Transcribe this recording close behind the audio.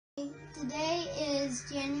Today is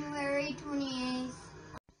January 28th.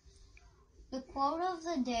 The quote of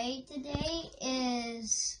the day today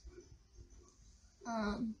is,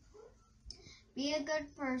 be a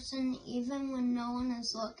good person even when no one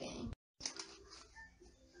is looking.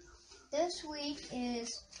 This week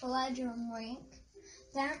is Pledgum Week.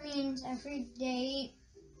 That means every day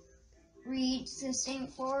reads the same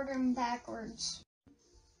forward and backwards.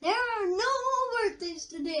 There are no birthdays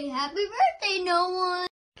today. Happy birthday, no one!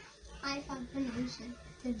 Hi, Falcon.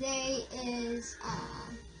 Today is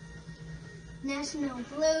National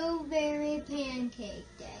Blueberry Pancake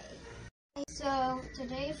Day. So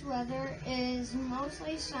today's weather is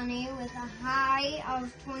mostly sunny with a high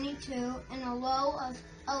of 22 and a low of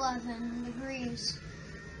 11 degrees.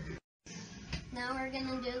 Now we're going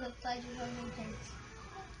to do the Pledge of Allegiance.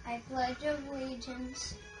 I pledge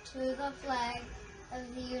allegiance to the flag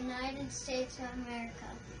of the United States of America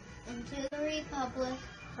and to the republic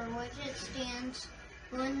for which it stands,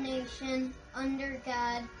 one nation, under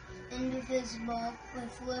God, indivisible,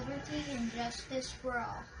 with liberty and justice for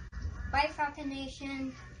all. Bye, Falcon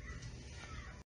Nation.